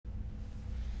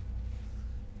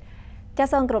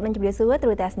ចាសងក្រុមនឹងជម្រាបសួរទ្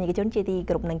រទស្សនិកជនជាទី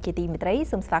គោរពនិងជាទីមេត្រី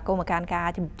សូមស្វាគមន៍មកកាន់ការ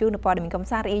ជម្ជូននៅព័ត៌មានកំ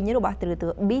សាន្តអ៊ីញរបស់ទ្រទ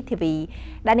ស្សន៍ BTV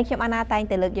ដែលនេះខ្ញុំអាណាតែង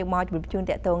តែលើកយកមកជម្រាបជូន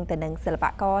តាក់ទងទៅនឹងសិល្ប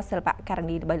ករសិល្បករ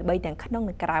នីល្បីៗទាំងក្នុង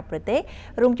និងក្រៅប្រទេស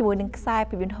រួមជាមួយនឹងខ្សែ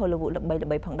ភាពយន្ត Hollywood ល្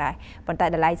បីៗផងដែរប៉ុន្តែ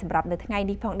តម្លៃសម្រាប់នៅថ្ងៃ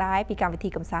នេះផងដែរពីកម្មវិធី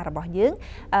កំសាន្តរបស់យើង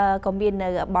ក៏មាននៅ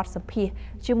បទសម្ភាសន៍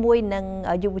ជាមួយនឹង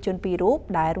យុវជនពីររូប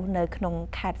ដែលរស់នៅក្នុង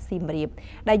ខេត្តសៀមរាប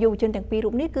ដែលយុវជនទាំងពីររូ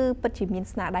បនេះគឺពិតជាមាន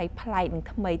ស្នាដៃប្លែកនិង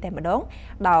ថ្មីតែម្ដង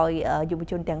ដោយយុវ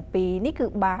ជនទាំងពីរនេះគឺ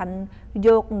បានយ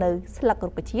កនៅស្លឹក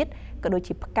រុក្ខជាតិក៏ដូច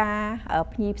ជាផ្កា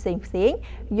ភ្ញីផ្សេង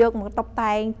យកមកតុប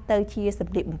តែងទៅជាស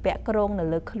ម្លៀកបំពាក់ក្រងនៅ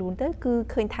លើខ្លួនទៅគឺ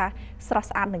ឃើញថាស្រស់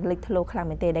ស្អាតនិងលេចធ្លោខ្លាំង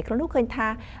មែនទែនដែលក្នុងនោះឃើញថា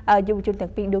យុវជនទាំ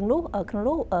ងពីរដងនោះក្នុង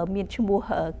នោះមានឈ្មោះ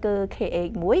គឺ KX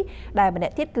មួយដែលម្នា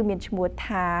ក់ទៀតគឺមានឈ្មោះ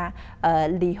ថា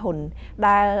លីហ៊ុន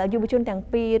ដែលយុវជនទាំង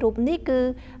ពីររូបនេះគឺ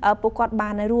ពួកគាត់បា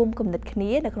នរួមគំនិតគ្នា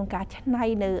នៅក្នុងការច្នៃ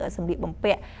នៅសម្លៀកបំ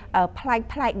ពាក់ប្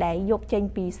លែកដែលយកចេញ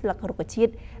ពីស្លឹករុក្ខជា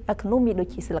តិក្នុងមានដូច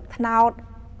ជាស្លឹកត្នោត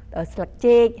ស្លឹក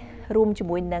ចេករួមជា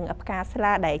មួយនឹងផ្កាស្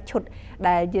លាដែលឈុត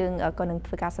ដែលយើងក៏នឹង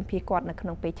ធ្វើការសម្ភាសគាត់នៅក្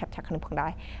នុងពេលឆាប់ៗនេះផងដែ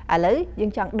រឥឡូវយើ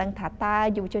ងចង់ដឹងថាតើ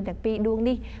យុវជនទាំងពីរដួង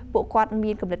នេះពួកគាត់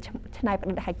មានគំនិតច្នៃប្រ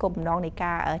ឌិតហើយគោលបំណងនៃ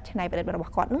ការច្នៃប្រឌិតរប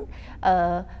ស់គាត់នឹង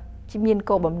មាន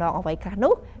គោលបំណងអ្វីខ្លះ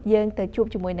នោះយើងទៅជួប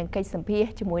ជាមួយនឹងកិច្ចសម្ភាស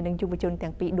ជាមួយនឹងយុវជន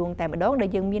ទាំងពីរដួងតែម្ដងដែល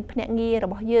យើងមានភ្នាក់ងាររ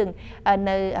បស់យើង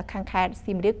នៅខាងខេត្ត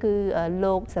សៀមរាបគឺ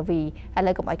លោកសាវីឥ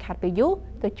ឡូវកុំឲ្យខាត់ពេលយូរ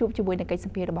ទៅជួបជាមួយនឹងកិច្ចស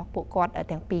ម្ភាសរបស់ពួកគាត់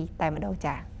ទាំងពីរតែម្ដង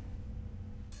ចា៎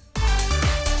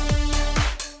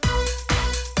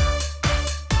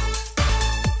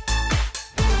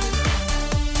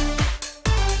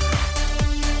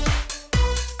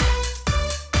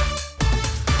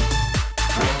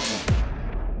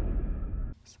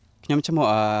ខ្ញុំឈ្មោះ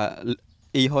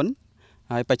អ៊ីហ៊ុន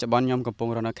ហើយបច្ចុប្បន្នខ្ញុំកំពុង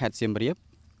រស់នៅខេត្តសៀមរាប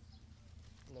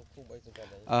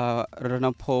រស់នៅ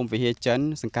ភូមិវិហារចិន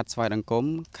សង្កាត់ស្វាយដង្គម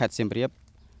ខេត្តសៀមរាប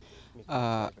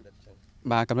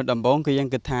បាទកំណត់ដំបូងគឺយើង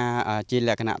គិតថាជាល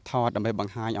ក្ខណៈថតដើម្បីប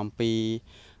ង្ហាញអំពី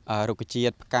រុក្ខជា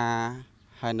តិផ្កា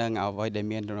ហើយនឹងអ្វីដែល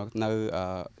មាននៅ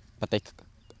ប្រទេស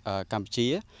កម្ពុជា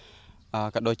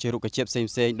ក៏ដូចជារុក្ខជាតិផ្សេ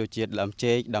ងៗដូចជាដើម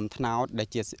ចេកដើមត្នោតដែល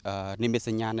ជានិមិត្តស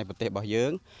ញ្ញានៃប្រទេសរបស់យើ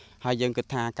ងហើយយើងគិត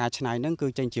ថាការច្នៃហ្នឹងគឺ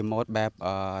ចេញជាម៉ូដបែប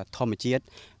ធម្មជាតិ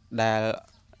ដែល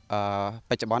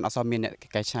បច្ចុប្បន្នអត់សូវមានអ្នក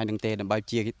កែច្នៃនឹងទេដើម្បី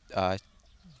ជា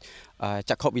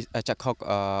ចក្ខុ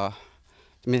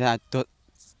មានថា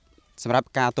សម្រាប់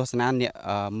ការទស្សនាអ្នក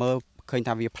មើលឃើញ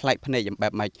ថាវាប្លែកភ្នែកបែ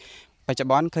បម៉េចបច្ចុប្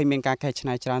បន្នឃើញមានការកែច្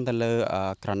នៃច្រើនទៅលើ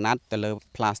ក្រណាត់ទៅលើ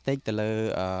ផ្លាស្ទិកទៅលើ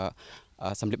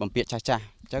សម្លៀកបំពាក់ចាស់ៗ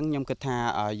អញ្ចឹងខ្ញុំគិតថា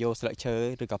យកស្លឹកឈើ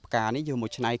ឬក៏ផ្កានេះយកមក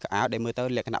ច្នៃកៅអៅដែលមើលទៅ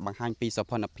លក្ខណៈបង្ហាញពីសោ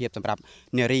ភ័ណភាពសម្រាប់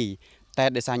នារីតែ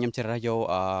ដោយសារខ្ញុំជ្រើសរើសយក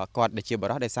គាត់ដែលជាប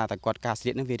រិសុទ្ធដោយសារតែគាត់ការស្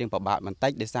លៀកនឹងវារៀងពិបាកបន្តិ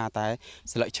ចដោយសារតែ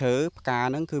ស្លឹកឈើផ្កា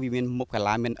ហ្នឹងគឺវាមានមុខកា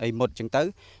ឡាមានអីមុតអញ្ចឹងទៅ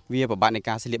វាពិបាកនៃ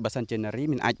ការស្លៀកបើសិនជានារី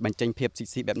មិនអាចបញ្ចេញភាពស៊ី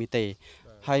ស៊ីបែបនេះទេ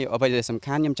ហើយអ្វីដែលសំ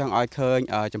ខាន់ខ្ញុំចង់ឲ្យឃើញ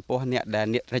ចំពោះអ្នកដែល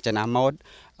រចនាម៉ូដ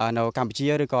នៅកម្ពុជា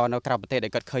ឬក៏នៅក្រៅប្រទេសដែ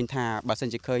លគាត់ឃើញថាបើសិន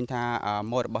ជាឃើញថា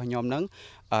ម៉ូដរបស់ខ្ញុំហ្នឹង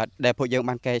ដែលពួកយើង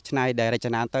បានកែច្នៃដែលរច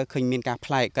នាទៅឃើញមានការ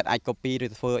ប្លែកគាត់អាច copy ឬ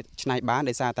ធ្វើច្នៃបាន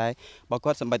ដោយសារតែបើ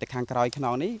គាត់សម្បីតែខាងក្រោយខ្ន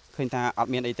ងនេះឃើញថាអ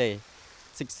ត់មានអីទេ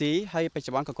ស៊ីហើយបច្ចុ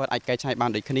ប្បន្នក៏គាត់អាចកែច្នៃបាន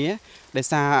ដូចគ្នាដោយ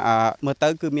សារមើលទៅ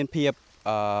គឺមានភាព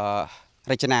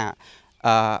រចនា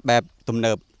បែបទំ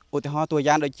នើបឧទាហរណ៍តួ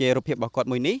យ៉ាងដូចជារូបភាពរបស់គាត់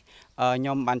មួយនេះខ្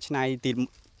ញុំបានច្នៃទី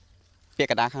ពាក្យ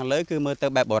កណ្ដាលខាងលើគឺមើលទៅ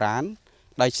បែបបុរាណ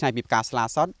ដោយច្នៃពីផ្កាស្លា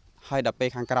សុទ្ធហើយដល់ពេល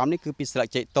ខាងក្រោមនេះគឺពីស្លឹក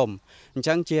ចេកទុំអញ្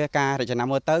ចឹងជាការរចនា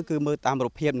មើលទៅគឺមើលតាមរូ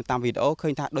បភាពនិងតាមវីដេអូឃើ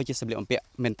ញថាដូចជាសម្លៀកបំពាក់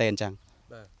មែនទែនអញ្ចឹង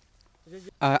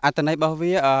អត្ថន័យរបស់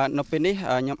វានៅពេលនេះ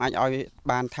ខ្ញុំអាចឲ្យ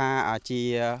បានថាជា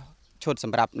ឈុតស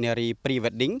ម្រាប់នារី pre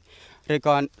wedding ឬ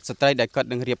ក៏ស្ត្រីដែលគាត់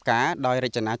នឹងរៀបការដោយរ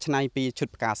ចនាច្នៃពីឈុត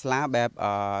ផ្កាស្លាបែប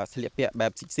ស្លៀកពាក់បែ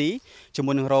បស៊ីជា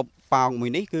មួយនឹងរ៉ូបប៉ោងមួយ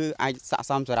នេះគឺអាចស័ក្តិ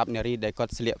សមសម្រាប់នារីដែលគា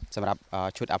ត់ស្លៀកសម្រាប់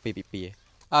ឈុតអាពាហ៍ពិពាហ៍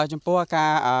ចំពោះកា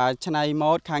រច្នៃ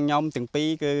ម៉ូដខាងខ្ញុំទាំងពីរ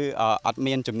គឺអត់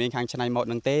មានជំនាញខាងច្នៃម៉ូដ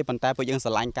នឹងទេប៉ុន្តែពួកយើងស្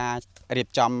រឡាញ់ការរៀប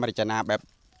ចំរចនាបែប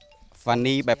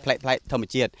funny បែបប្លែកធម្ម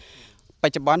ជាតិប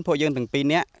ច្ចុប្បន្នពួកយើងទាំងពីរ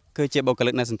នាក់គឺជាបុគ្គ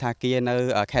លិកនៅសន្តាគារនៅ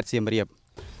ខេត្តសៀមរាប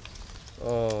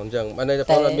អញ្ចឹងបានន័យ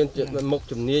ថាបងអត់មានមុខ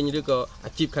ជំនាញឬក៏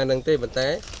អាជីពខាងហ្នឹងទេប៉ុន្តែ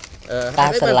កា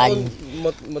រស្រឡាញ់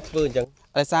មកធ្វើអញ្ចឹង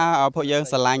ដោយសារពួកយើង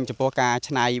ស្រឡាញ់ចំពោះការ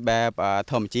ច្នៃបែប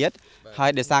ធម្មជាតិហើយ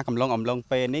ដោយសារកំឡុង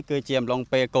ពេលនេះគឺជាអំឡុង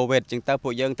ពេលកូវីដអញ្ចឹងទៅពួ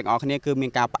កយើងទាំងអស់គ្នាគឺមា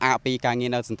នការផ្អាកពីការងា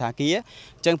រនៅសន្តាគារ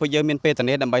អញ្ចឹងពួកយើងមានពេលទំ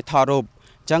នេរដើម្បីថតរូប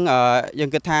អញ្ចឹងយើង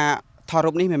គិតថាថតរូ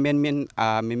បនេះមិន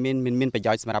មានប្រ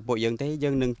យោជន៍សម្រាប់ពួកយើងទេយើ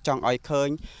ងនឹងចង់ឲ្យឃើញ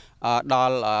ដ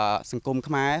ល់សង្គម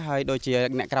ខ្មែរហើយដូចជា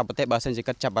អ្នកក្រៅប្រទេសបើសិនជា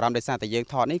គាត់ចាប់អារម្មណ៍ដោយសារតែយើង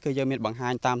ថតនេះគឺយើងមានបង្ហា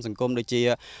ញតាមសង្គមដូចជា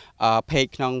page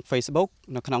ក្នុង Facebook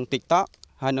នៅក្នុង TikTok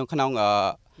ហើយនៅក្នុង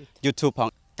YouTube ផង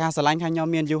ការឆ្លាញ់ខាងខ្ញុំ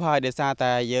មានយូរហើយដោយសារ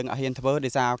តែយើងអត់ហ៊ានធ្វើដោ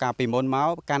យសារការពីមុនម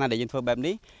កកាលណាដែលយើងធ្វើបែប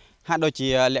នេះ ហាក់ដូចជា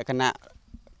លក្ខណៈ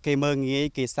គេមើងងាយ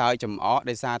គេសើចចំអក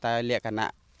ដោយសារតែលក្ខណៈ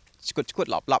ឆ្គុត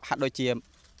លប់ហាក់ដូចជា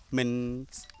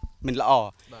មិនល្អ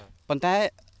ប៉ុន្តែ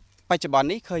បច្ចុប្បន្ន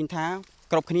នេះឃើញថា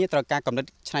គ្រប់គ្នាត្រូវការកំណត់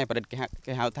ច្នៃប្រឌិត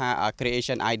គេហៅថា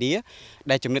creation idea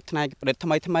ដែលចំណិតច្នៃប្រឌិតថ្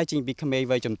មីចេញពីក្មេង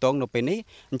វ័យជំទង់នៅពេលនេះ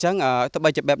អញ្ចឹងទោះបី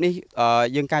ជាបែបនេះ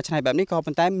យើងការច្នៃបែបនេះក៏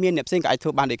ប៉ុន្តែមានអ្នកផ្សេងក៏អាចធ្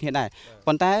វើបានដូចគ្នាដែរ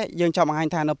ប៉ុន្តែយើងចង់បង្ហាញ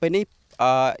ថានៅពេលនេះ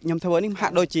ខ្ញុំធ្វើនេះហា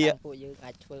ក់ដូចជាពួកយើង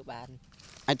អាចធ្វើបាន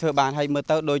ហើយមើល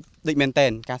ទៅដូចមែនតែ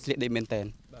នការស្លៀកដូចមែនតែន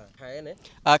បាទខែនេះ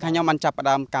ខាងខ្ញុំបានចាប់ផ្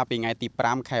ដើមកាលពីថ្ងៃទី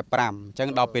5ខែ5អញ្ចឹង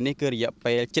ដល់ពេលនេះគឺរយៈ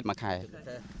ពេលជិត1ខែ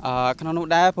ក្នុងនោះ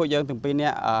ដែរពួកយើងទាំងពីរនា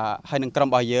ក់ហើយនឹងក្រុម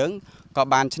របស់យើងក៏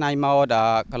បានច្នៃម៉ូដ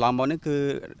កន្លងមកនេះគឺ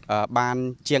បាន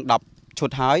ជាង10ឈុត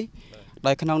ហើយ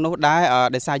ដោយក្នុងនោះដែរ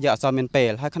ដោយសារយើងអត់សូវមានពេ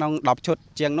លហើយក្នុង10ឈុត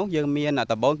ជាងនោះយើងមាន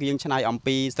ដំបូងគឺយើងច្នៃអំ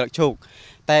ពីស្លឹកឈូក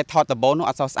តែថតដំបូងនោះ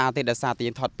អត់សូវស្អាតទេដោយសារតែ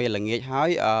យើងថតពេលល្ងាចហើយ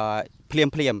ភ្លា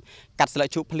មកាត់ស្លឹក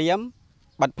ឈូកភ្លាម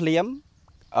បាត់ភ្លាម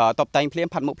តបតែងភ្លាម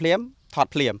ផាត់មុខភ្លាមថត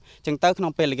ភ្លាមអញ្ចឹងទៅក្នុ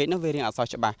ងពេលល្ងាចនោះវារៀងអត់សូវ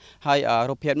ច្បាស់ហើយ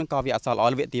រូបភាពនោះក៏វាអត់សូវល្អ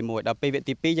វគ្គទី1ដល់ពេលវគ្គ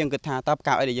ទី2យើងគិតថាតើផ្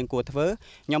កាអីដែលយើងគួរធ្វើ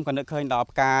ខ្ញុំក៏នឹកឃើញដល់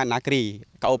ផ្កាណាគ្រី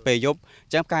កោពេលយប់អ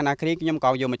ញ្ចឹងផ្កាណាគ្រីខ្ញុំក៏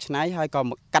យកមកច្នៃហើយក៏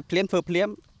កាត់ភ្លាមធ្វើភ្លាម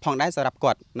ផងដែរសម្រាប់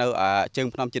គាត់នៅជើង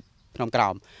ភ្នំចិត្តភ្នំក្រោ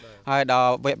មហើយដ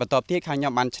ល់វគ្គបន្ទាប់ទៀតខាងខ្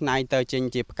ញុំបានច្នៃទៅចេញ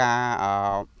ជាផ្កា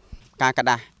ក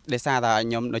ដាស់ដោយសារតែ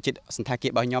ខ្ញុំនៅចិត្តសន្តាគា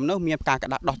ររបស់ខ្ញុំនោះមានផ្កាក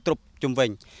ដាស់ដោះទ្រុបជុំវិញ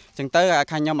អញ្ចឹងទៅ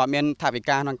ខាងខ្ញុំអត់មានថវិ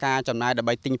កាក្នុងការចំណាយដើម្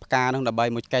បីទិញផ្កានោះដើម្បី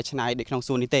មួយកែច្នៃដូចក្នុង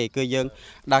សួននេះទេគឺយើង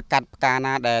ដល់កាត់ផ្កា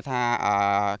ណាដែលថា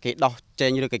គេដោះចេ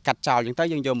ញឬគេកាត់ចោលអញ្ចឹងទៅ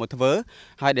យើងយកមកធ្វើ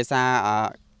ហើយដោយសារ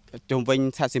ជុំវិញ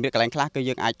ឆាត់សម្រាប់កន្លែងខ្លះគឺ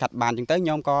យើងអាចកាត់បានអញ្ចឹងទៅខ្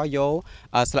ញុំក៏យក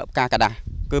ស្លឹកផ្កាកដាស់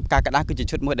គឺផ្កាកដាស់គឺជា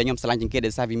ឈុតមួយដែលខ្ញុំឆ្លាញ់ជាងគេ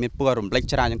ដោយសារវាមានពណ៌រំលេច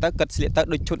ច្រើនអញ្ចឹងទៅគិតស្លៀកទៅ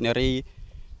ដូចឈុតនារី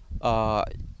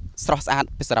ស្រស់ស្អាត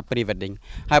សម្រាប់ pre wedding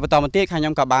ហើយបន្តមកទៀតខាងខ្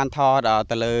ញុំក៏បានថត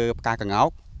ទៅលើផ្កាកង្កោក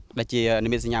ដែលជានិ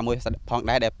មិត្តសញ្ញាមួយផង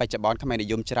ដែរដែលបច្ចុប្បន្នខ្មែរនិ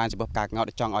យមច្រើនចំពោះផ្កាកង្កោក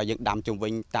ដែលចង់ឲ្យយើងដាំជុំវិ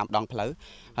ញតាមដងផ្លូវ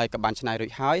ហើយក៏បានច្នៃរួច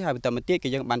ហើយបន្តមកទៀតគឺ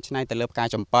យើងបានច្នៃទៅលើផ្កា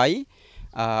ចំបៃ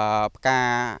ផ្កា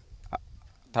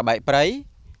ត្របែកព្រៃ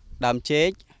ដើមចេក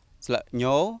ស្លឹកញ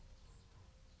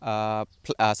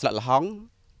ស្លឹកល្ហុង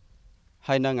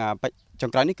ហើយនឹងចុ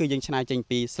ងក្រោយនេះគឺយើងច្នៃចេញ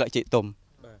ពីស្លឹកចេកទុំ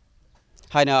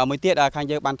ហើយនៅមួយទៀតខាង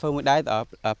យើងបានធ្វើមួយដែរ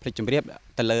ភ្លេចជម្រាប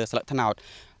ទៅលើស្លឹកត្នោត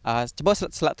ចំពោះ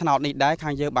ស្លឹកត្នោតនេះដែរខា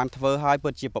ងយើងបានធ្វើឲ្យពិ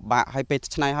តជាពិបាកហើយពេល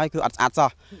ច្នៃឲ្យគឺអត់ស្អាតសោះ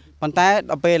ប៉ុន្តែ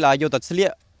ដល់ពេលយកទៅស្លៀ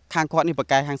កខាងគាត់នេះបក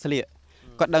កែខាងស្លៀក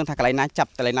គាត់ដឹងថាកន្លែងណាចាប់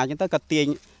កន្លែងណាអញ្ចឹងទៅគាត់ទាញ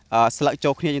ស្លឹកចូ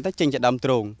លគ្នាអញ្ចឹងទៅចេញជាដើមទ្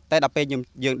រូងតែដល់ពេលយើង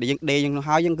ដេកយើងនោះ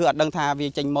ហើយយើងគឺអត់ដឹងថាវា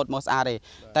ចេញម៉ូតមកស្អាតទេ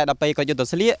តែដល់ពេលគាត់យកទៅ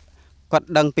ស្លៀកគាត់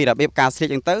ដឹងពីរបៀបការស្លៀក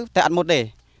អញ្ចឹងទៅតែអត់មុតទេ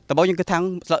ដំបូងយើងគិតថា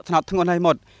ស្លឹកត្នោតធ្ងន់ហើយ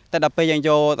មុតតែដល់ពេលយើងយ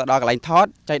កទៅដល់កន្លែងថត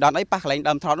ចៃដន្យអីប៉ះកន្លែង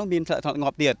ដើមត្នោតនោះមានស្លឹកត្នោតងា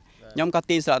ប់ទៀតខ្ញុំក៏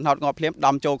ទាញស្លឹកត្នោតងាប់ភ្លាម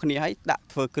ដំចូលគ្នាហើយដាក់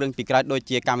ធ្វើគ្រឿងពីក្រោយដូច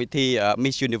ជាកម្មវិធី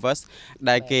Miss Universe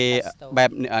ដែលគេបែប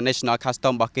National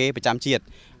Custom របស់គេប្រចាំជាតិ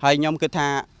ហើយខ្ញុំគិតថា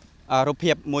រូប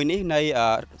ភាពមួយនេះនៃ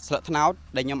ស្លឹកត្នោត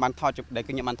ដែលខ្ញុំបានថត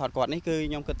គាត់នេះគឺ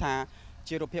ខ្ញុំគិតថា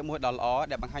ជារូបភាពមួយដ៏ល្អ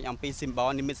ដែលបង្ហាញអំពី symbol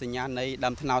និមិត្តសញ្ញានៃដើ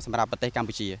មត្នោតសម្រាប់ប្រទេសកម្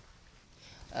ពុជា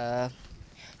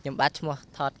ខ្ញុំបាទឈ្មោះ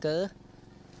ថតគឺ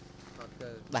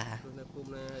បាទនៅភូមិ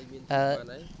ណាមានបា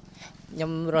នអីខ្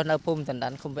ញុំរស់នៅភូមិដណ្ដា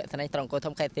នឃុំវគ្គថ្នាក់ត្រង់កោ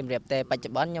ធំខេត្តសៀមរាបតែបច្ចុ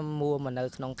ប្បន្នខ្ញុំមួមកនៅ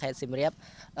ក្នុងខេត្តសៀមរាប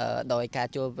ដោយការ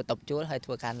ជួលបន្ទប់ជួលហើយធ្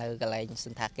វើការនៅកន្លែងស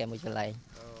ន្តាគារមួយកន្លែង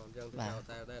អញ្ចឹងទៅ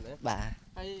តែដែរណាបាទ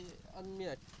ហើយអត់មាន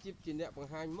អាជីពជាអ្នកបង្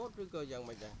ហាញម៉ូដឬក៏យ៉ាង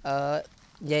ម៉េចដែរ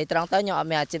និយាយត្រង់ទៅខ្ញុំអត់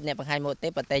មានអាជីពអ្នកបង្ហាញម៉ូដទេ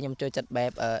ប៉ុន្តែខ្ញុំចូលចិត្តបែ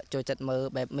បចូលចិត្តមើល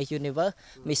បែប Miss Universe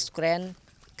Miss Grand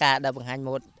ការដើរបង្ហាញ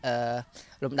ម៉ូដ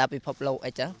លំដាប់ពិភពលោក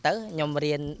អីចឹងទៅខ្ញុំ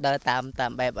រៀនដើរតាម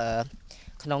បែប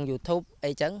ក្នុង YouTube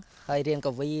អីចឹងហើយរៀនក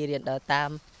វីរៀនដើរតាម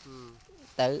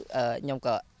ទៅខ្ញុំ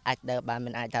ក៏អាចដើរបានមិ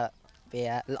នអាចថាវា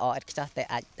ល្អឥតខ្ចោះតែ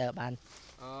អាចដើរបាន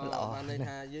ល្អបានន័យ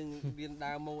ថាយើងរៀន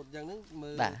ដើរម៉ូដចឹងហ្នឹងមើ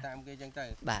លតាមគេចឹងទៅ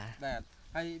បាទ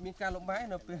ហើយមានការលំបាក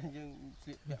នៅពេលយើងស្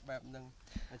លៀកពាក់បែបហ្នឹង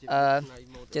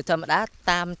ជាធម្មតា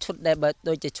តាមឈុតដែលបើ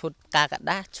ដូចជាឈុតការក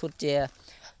ដាស់ឈុតជា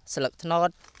ស្លឹកត្នោត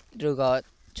ឬក៏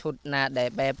ឈុតណាដែល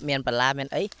បែបមានបន្លាមាន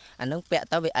អីអានឹងពាក់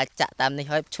ទៅវាអាចចាក់តាមនេះ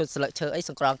ហើយឈុតស្លឹកឈើអី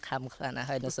សង្ក្រងខំខ្លះណា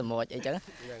ហើយនៅសមុទ្រអីចឹង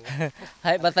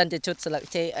ហើយបើសិនជាឈុតស្លឹក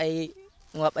ចេកអី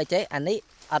ងាប់អីចេះអានេះ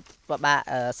អត់ពិបាក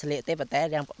ស្លៀកទេប៉ុន្តែ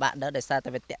រៀងពិបាកដើរដោយសារតែ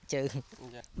វាតាក់ជើង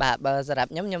បាទបើសម្រាប់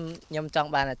ខ្ញុំចង់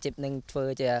បានអាជីពនឹងធ្វើ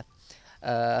ជា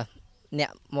អ្ន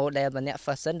ក model ម្នាក់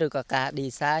fashion ឬក៏ការ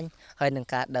design ហើយនឹង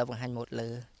ការដើរបង្ហាញម៉ូដលើ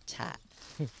ឆាក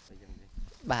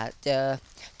បាទ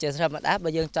ជាធម្មតាបើ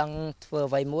យើងចង់ធ្វើ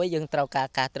អ្វីមួយយើងត្រូវការ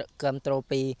ការគ្រប់គ្រង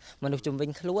ពីមនុស្សជំនា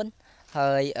ញខ្លួន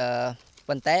ហើយ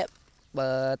ប៉ុន្តែ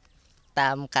បើ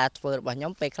តាមការធ្វើរបស់ខ្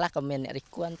ញុំពេលខ្លះក៏មានអ្នករិះ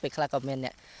គន់ពេលខ្លះក៏មានអ្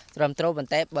នកត្រឹមត្រូវប៉ុន្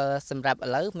តែបើសម្រាប់ឥ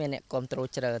ឡូវមានអ្នកគ្រប់គ្រង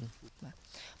ច្រើន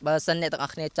បើសិនអ្នកទាំងអ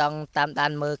ស់គ្នាចង់តាមដា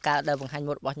នមើលការដើរបង្ហាញ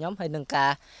ម៉ូដរបស់ខ្ញុំហើយនឹងកា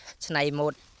រច្នៃម៉ូ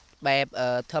ដបែប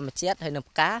ធម្មជាតិហើយនឹង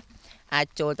ផ្កា អាច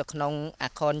ចូលទៅក្នុង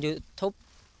account YouTube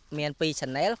មាន 2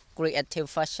 channel Creative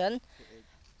Fashion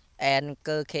and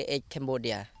KH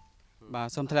Cambodia បាទ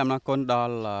សូមថ្លែងអំណរគុណដ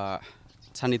ល់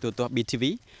ស្ថានីយទូរទស្សន៍ BTV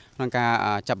ក្នុងការ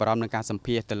ចាប់អារម្មណ៍នឹងការសម្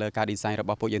ភាសទៅលើការ design រប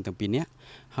ស់ពួកយើងទាំងពីរនាក់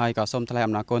ហើយក៏សូមថ្លែង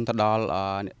អំណរគុណទៅដល់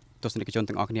ទស្សនិកជន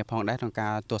ទាំងអស់គ្នាផងដែរក្នុងកា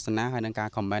រទស្សនាហើយនឹងការ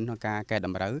comment ក្នុងការកែត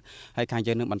ម្រូវហើយខាង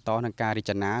យើងនឹងបន្តក្នុងការរ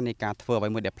ចនានៃការធ្វើអ្វី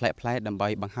មួយដែលប្លែកៗដើម្បី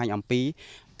បង្ហាញអំពី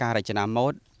ការរចនា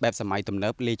mode បែបសម័យទំនើ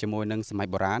បលាយជាមួយនឹងសម័យ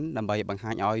បុរាណដើម្បីបង្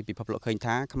ហាញឲ្យពិភពលោកឃើញ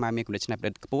ថាខ្មែរមានគំនិតច្នៃប្រ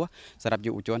ឌិតខ្ពស់សម្រាប់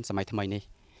យុវជនសម័យថ្មីនេះ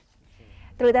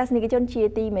ទ្រទស្សនិកជនជា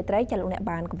ទីមេត្រីចាលោកអ្នក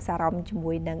បានកំសាន្តអារម្មណ៍ជា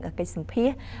មួយនឹងកិច្ចសម្ភាស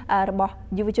របស់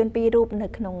យុវជនពីររូបនៅ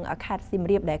ក្នុងខេត្តសៀម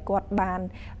រាបដែលគាត់បាន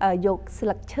យកស្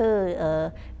លឹកឈើ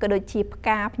ក៏ដូចជាផ្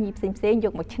កាភ្ញីផ្សេងៗយ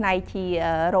កមកច្នៃជា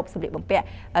រ៉ូបសម្លៀកបំពាក់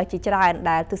ជាច្រើន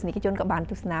ដែលទស្សនិកជនក៏បាន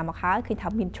ទស្សនាមកហើយឃើញថា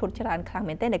មានឈុតច្រើនខ្លាំង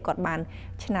មែនទែនដែលគាត់បាន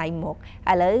ច្នៃមក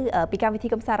ឥឡូវពីកម្មវិធី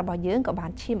កំសាន្តរបស់យើងក៏បា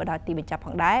នឈានមកដល់ទីបញ្ចប់ផ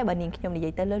ងដែរបើនាងខ្ញុំនិយា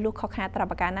យទៅលើលោកខុសខាតត្រ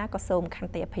ប្រការណាក៏សូមខ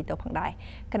ន្តីអភ័យទោសផងដែរ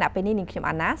គណៈពេលនេះនាងខ្ញុំ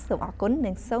អាណាសូមអរគុណ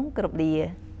និងសូមគោរពលា